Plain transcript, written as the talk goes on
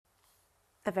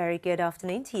A very good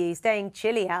afternoon to you. Staying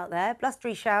chilly out there,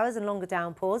 blustery showers and longer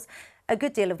downpours. A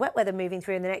good deal of wet weather moving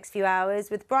through in the next few hours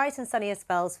with bright and sunnier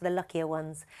spells for the luckier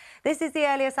ones. This is the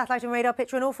earlier satellite and radar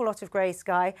picture, an awful lot of grey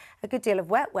sky. A good deal of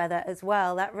wet weather as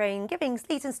well. That rain giving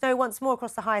sleet and snow once more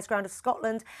across the highest ground of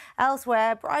Scotland.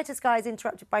 Elsewhere, brighter skies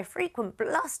interrupted by frequent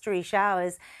blustery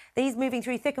showers. These moving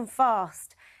through thick and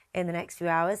fast. In the next few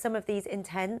hours, some of these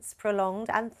intense, prolonged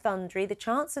and thundery, the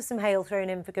chance of some hail thrown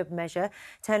in for good measure,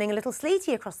 turning a little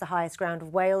sleety across the highest ground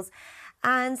of Wales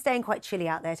and staying quite chilly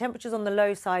out there. Temperatures on the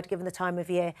low side given the time of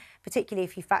year, particularly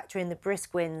if you factor in the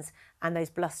brisk winds and those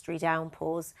blustery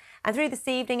downpours. And through this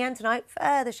evening and tonight,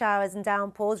 further showers and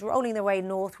downpours rolling their way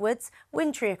northwards,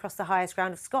 wintry across the highest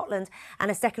ground of Scotland and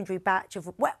a secondary batch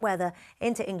of wet weather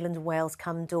into England and Wales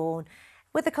come dawn.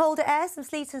 With the colder air, some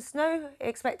sleet and snow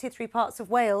expected through parts of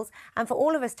Wales, and for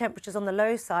all of us, temperatures on the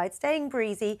low side staying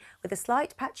breezy with a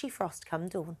slight patchy frost come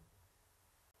dawn.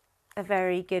 A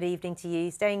very good evening to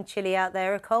you. Staying chilly out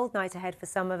there, a cold night ahead for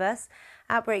some of us.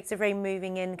 Outbreaks of rain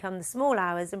moving in come the small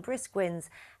hours and brisk winds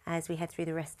as we head through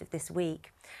the rest of this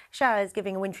week. Showers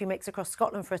giving a wintry mix across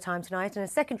Scotland for a time tonight and a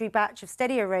secondary batch of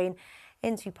steadier rain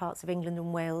into parts of England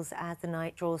and Wales as the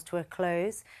night draws to a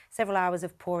close. Several hours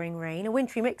of pouring rain, a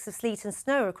wintry mix of sleet and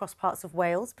snow across parts of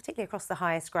Wales, particularly across the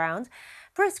highest ground.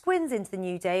 Brisk winds into the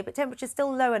new day, but temperatures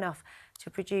still low enough to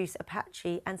produce a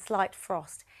patchy and slight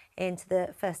frost into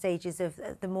the first stages of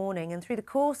the morning. And through the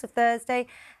course of Thursday,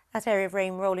 that area of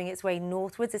rain rolling its way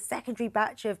northwards, a secondary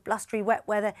batch of blustery wet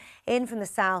weather in from the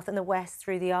south and the west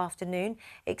through the afternoon.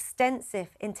 Extensive,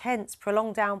 intense,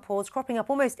 prolonged downpours cropping up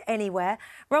almost anywhere.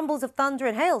 Rumbles of thunder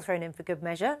and hail thrown in for good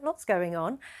measure. Lots going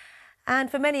on. And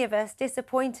for many of us,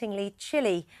 disappointingly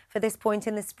chilly for this point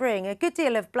in the spring. A good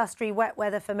deal of blustery wet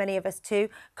weather for many of us too.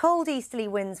 Cold easterly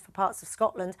winds for parts of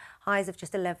Scotland. Highs of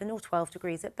just 11 or 12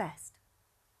 degrees at best.